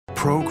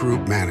Pro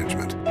Group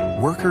Management.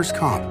 Workers'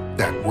 comp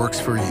that works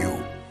for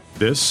you.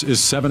 This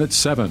is 7 at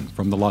 7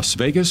 from the Las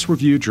Vegas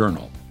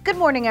Review-Journal. Good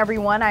morning,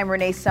 everyone. I'm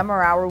Renee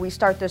Summerhour. We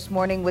start this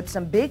morning with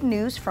some big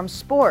news from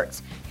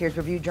sports. Here's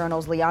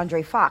Review-Journal's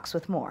Leandre Fox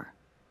with more.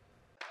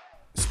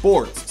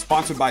 Sports,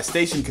 sponsored by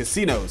Station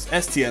Casinos,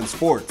 STN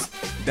Sports.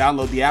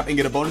 Download the app and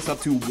get a bonus up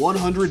to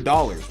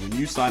 $100 when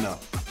you sign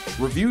up.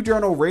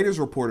 Review-Journal Raiders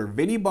reporter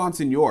Vinny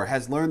Bonsignore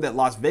has learned that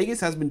Las Vegas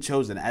has been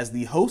chosen as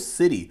the host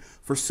city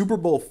for Super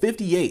Bowl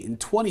 58 in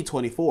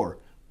 2024,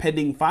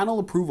 pending final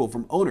approval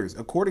from owners,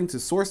 according to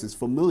sources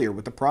familiar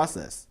with the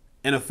process.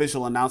 An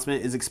official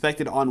announcement is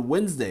expected on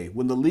Wednesday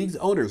when the league's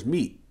owners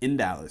meet in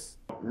Dallas.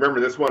 Remember,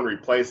 this one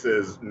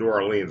replaces New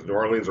Orleans. New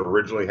Orleans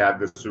originally had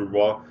this Super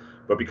Bowl,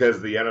 but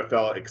because the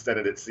NFL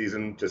extended its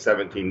season to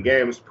 17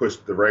 games,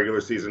 pushed the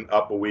regular season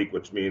up a week,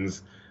 which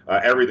means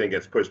everything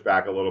gets pushed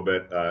back a little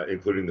bit,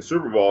 including the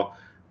Super Bowl.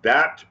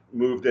 That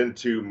moved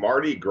into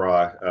Mardi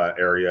Gras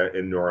area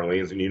in New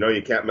Orleans, and you know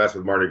you can't mess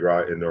with Mardi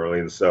Gras in New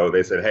Orleans, so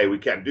they said, hey, we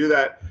can't do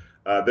that.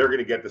 They're going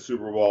to get the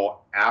Super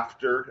Bowl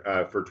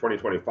after for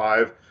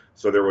 2025.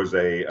 So there was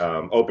a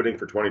opening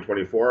for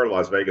 2024.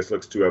 Las Vegas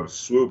looks to have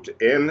swooped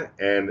in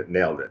and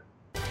nailed it.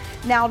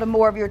 Now to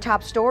more of your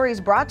top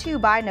stories brought to you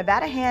by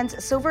Nevada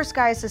Hand's Silver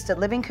Sky Assisted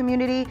Living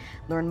Community.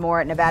 Learn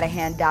more at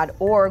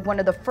nevadahand.org. One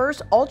of the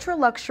first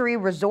ultra-luxury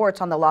resorts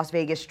on the Las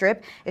Vegas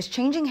Strip is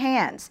changing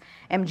hands.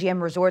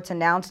 MGM Resorts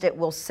announced it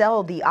will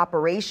sell the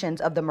operations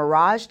of the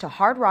Mirage to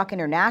Hard Rock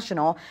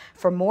International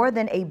for more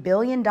than $1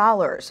 billion.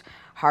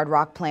 Hard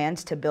Rock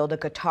plans to build a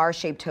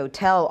guitar-shaped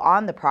hotel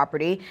on the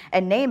property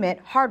and name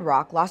it Hard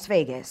Rock Las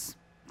Vegas.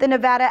 The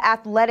Nevada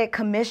Athletic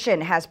Commission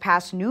has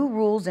passed new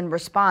rules in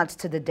response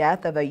to the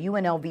death of a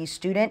UNLV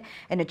student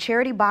in a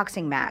charity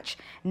boxing match.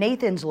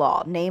 Nathan's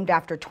Law, named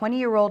after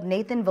 20-year-old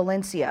Nathan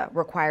Valencia,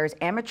 requires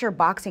amateur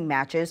boxing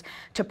matches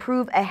to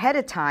prove ahead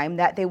of time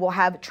that they will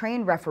have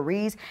trained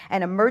referees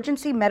and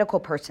emergency medical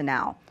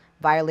personnel.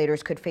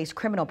 Violators could face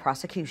criminal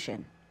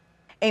prosecution.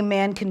 A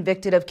man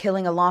convicted of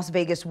killing a Las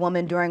Vegas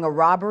woman during a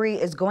robbery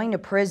is going to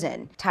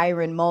prison.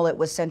 Tyron Mullet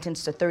was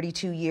sentenced to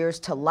 32 years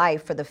to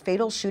life for the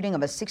fatal shooting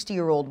of a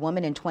 60-year-old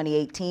woman in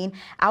 2018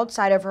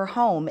 outside of her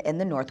home in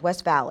the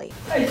Northwest Valley.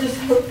 I just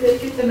hope they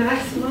get the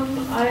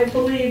maximum. I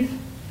believe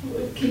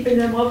keeping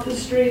them off the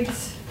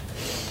streets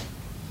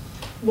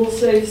will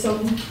save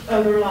some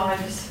other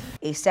lives.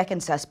 A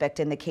second suspect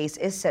in the case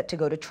is set to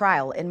go to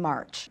trial in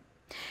March.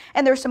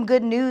 And there's some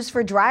good news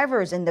for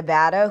drivers in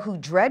Nevada who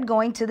dread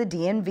going to the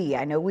DMV.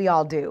 I know we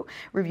all do.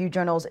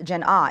 Review-Journal's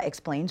Jen Ah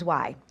explains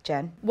why.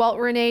 Jen? Well,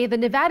 Renee, the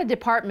Nevada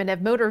Department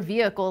of Motor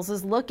Vehicles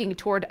is looking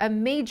toward a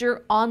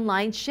major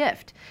online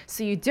shift,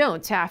 so you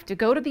don't have to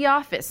go to the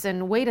office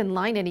and wait in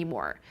line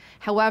anymore.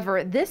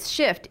 However, this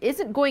shift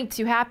isn't going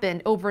to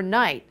happen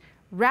overnight,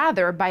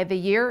 rather by the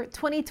year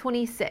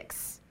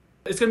 2026.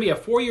 It's going to be a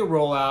 4-year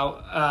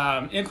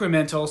rollout,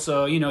 incremental,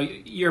 so,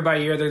 year by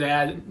year they're going to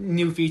add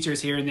new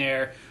features here and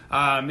there,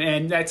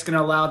 and that's going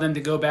to allow them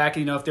to go back,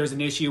 if there's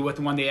an issue with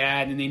the one they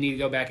add and they need to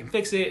go back and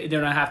fix it, they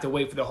don't have to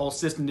wait for the whole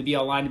system to be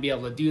online to be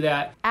able to do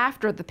that.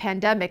 After the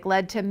pandemic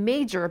led to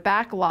major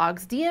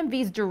backlogs,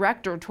 DMV's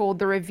director told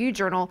the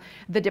Review-Journal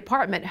the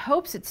department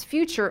hopes its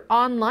future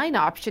online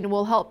option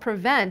will help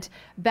prevent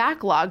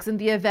backlogs in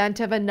the event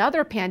of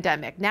another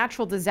pandemic,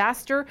 natural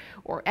disaster,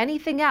 or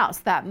anything else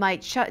that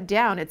might shut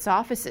down its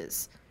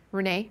offices.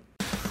 Renee?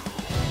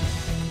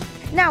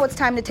 Now it's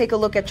time to take a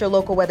look at your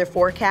local weather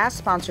forecast,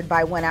 sponsored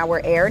by 1 Hour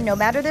Air. No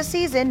matter the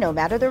season, no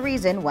matter the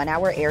reason, 1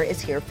 Hour Air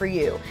is here for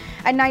you.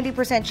 A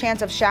 90%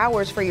 chance of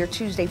showers for your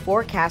Tuesday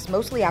forecast,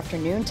 mostly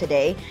afternoon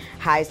today.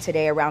 Highs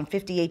today around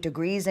 58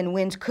 degrees and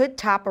winds could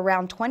top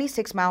around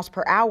 26 miles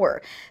per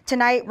hour.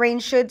 Tonight, rain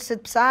should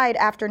subside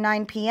after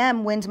 9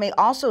 p.m. Winds may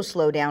also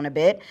slow down a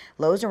bit.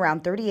 Lows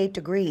around 38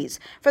 degrees.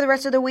 For the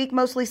rest of the week,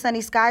 mostly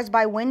sunny skies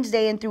by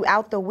Wednesday and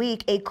throughout the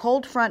week. A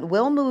cold front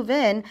will move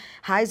in.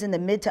 Highs in the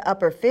mid to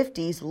upper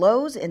 50s,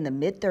 lows in the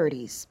mid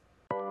 30s.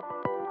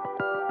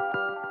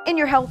 In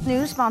your health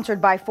news,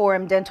 sponsored by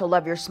Forum Dental,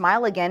 love your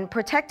smile again,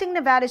 protecting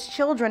Nevada's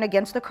children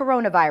against the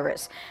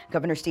coronavirus.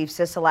 Governor Steve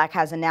Sisolak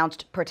has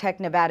announced Protect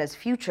Nevada's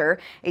Future,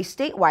 a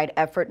statewide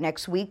effort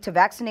next week to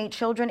vaccinate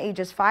children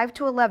ages 5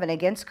 to 11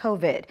 against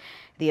COVID.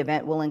 The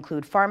event will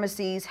include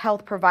pharmacies,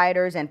 health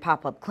providers, and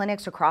pop-up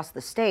clinics across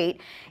the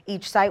state.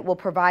 Each site will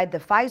provide the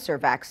Pfizer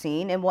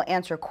vaccine and will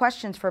answer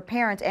questions for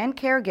parents and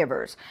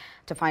caregivers.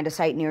 To find a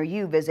site near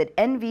you, visit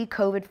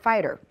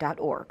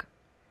nvcovidfighter.org.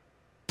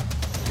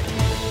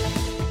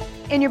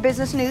 In your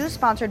business news,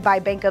 sponsored by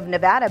Bank of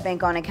Nevada,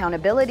 Bank on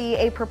Accountability,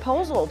 a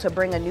proposal to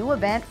bring a new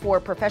event for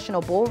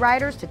professional bull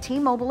riders to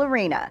T-Mobile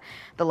Arena.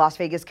 The Las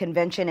Vegas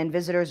Convention and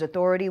Visitors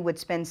Authority would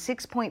spend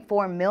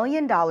 $6.4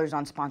 million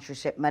on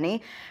sponsorship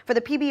money for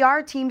the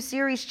PBR Team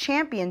Series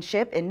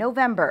Championship in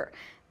November.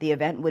 The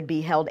event would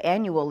be held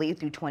annually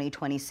through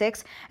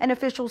 2026, and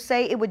officials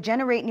say it would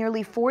generate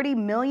nearly $40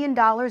 million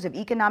of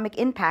economic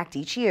impact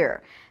each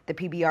year. The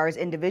PBR's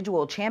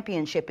individual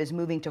championship is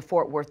moving to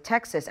Fort Worth,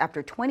 Texas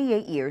after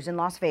 28 years in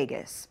Las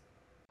Vegas.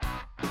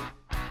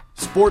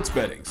 Sports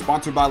betting,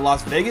 sponsored by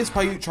Las Vegas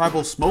Paiute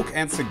Tribal Smoke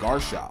and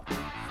Cigar Shop.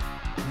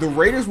 The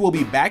Raiders will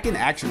be back in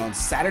action on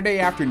Saturday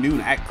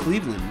afternoon at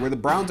Cleveland, where the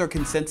Browns are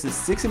consensus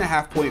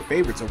 6.5-point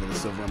favorites over the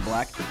Silver and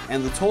Black,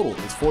 and the total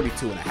is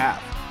 42.5.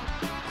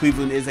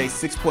 Cleveland is a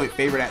 6-point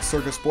favorite at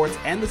Circa Sports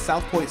and the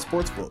South Point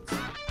Sportsbooks.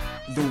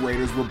 The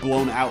Raiders were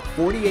blown out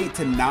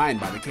 48-9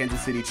 by the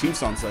Kansas City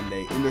Chiefs on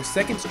Sunday in their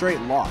second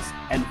straight loss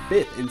and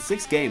fifth in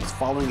 6 games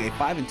following a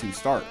 5-2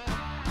 start.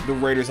 The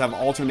Raiders have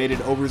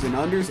alternated overs and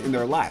unders in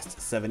their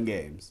last 7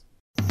 games.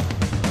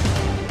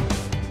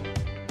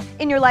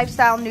 In your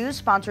lifestyle news,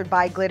 sponsored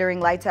by Glittering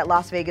Lights at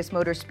Las Vegas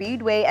Motor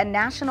Speedway, a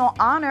national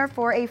honor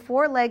for a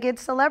 4-legged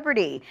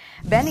celebrity.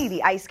 Benny,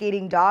 the ice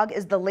skating dog,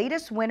 is the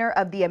latest winner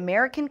of the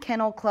American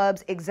Kennel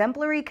Club's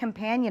Exemplary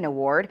Companion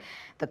Award.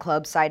 The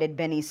club cited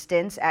Benny's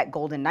stints at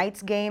Golden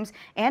Knights games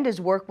and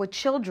his work with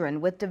children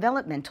with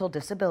developmental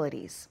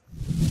disabilities.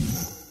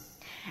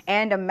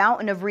 And a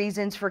mountain of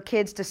reasons for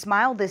kids to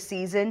smile this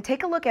season.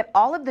 Take a look at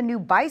all of the new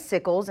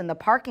bicycles in the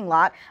parking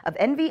lot of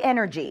Envy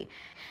Energy.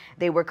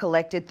 They were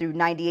collected through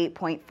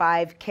 98.5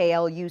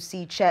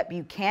 KLUC Chet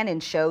Buchanan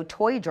Show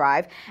Toy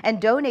Drive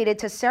and donated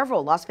to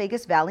several Las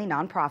Vegas Valley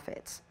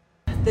nonprofits.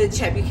 The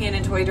Chet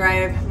Buchanan Toy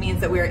Drive means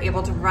that we are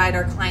able to provide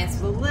our clients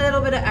with a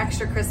little bit of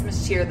extra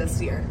Christmas cheer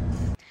this year.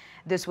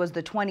 This was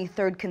the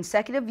 23rd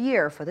consecutive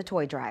year for the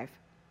Toy Drive.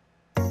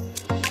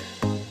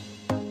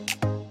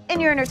 In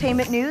your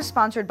entertainment news,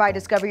 sponsored by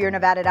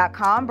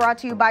DiscoverYourNevada.com, brought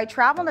to you by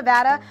Travel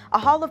Nevada, a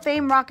Hall of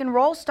Fame rock and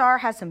roll star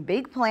has some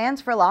big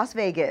plans for Las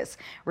Vegas.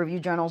 Review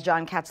Journal's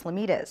John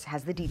Katzlamidas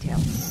has the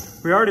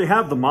details. We already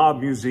have the Mob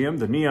Museum,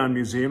 the Neon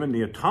Museum, and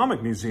the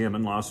Atomic Museum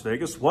in Las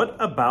Vegas. What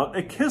about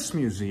a Kiss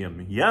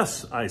Museum?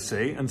 Yes, I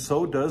say, and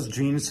so does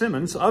Gene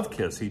Simmons of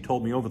Kiss. He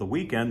told me over the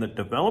weekend that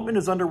development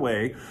is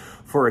underway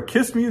for a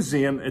Kiss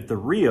Museum at the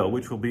Rio,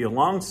 which will be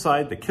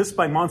alongside the Kiss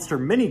by Monster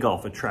mini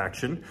golf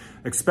attraction.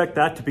 Expect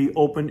that to be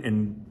open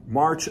in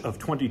March of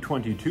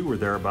 2022 or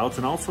thereabouts,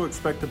 and also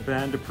expect the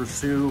band to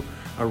pursue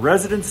a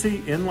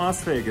residency in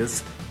Las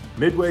Vegas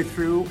midway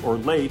through or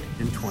late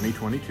in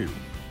 2022.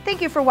 Thank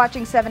you for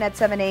watching 7 at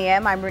 7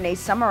 a.m. I'm Renee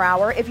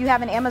Summerhour. If you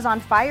have an Amazon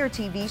Fire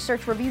TV,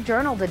 search Review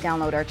Journal to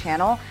download our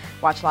channel.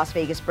 Watch Las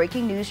Vegas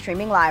breaking news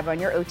streaming live on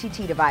your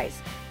OTT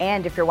device.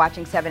 And if you're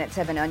watching 7 at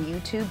 7 on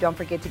YouTube, don't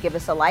forget to give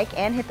us a like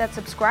and hit that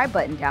subscribe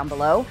button down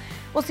below.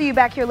 We'll see you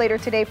back here later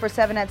today for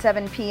 7 at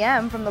 7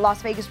 p.m. from the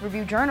Las Vegas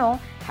Review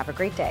Journal. Have a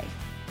great day.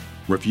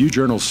 Review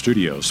Journal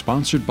Studio,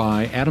 sponsored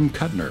by Adam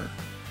Kuttner.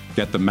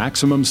 Get the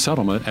maximum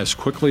settlement as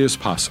quickly as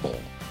possible.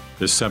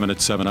 This 7 at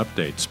 7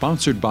 update,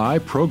 sponsored by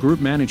Pro Group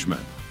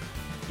Management.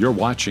 You're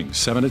watching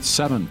 7 at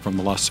 7 from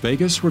the Las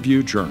Vegas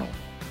Review Journal.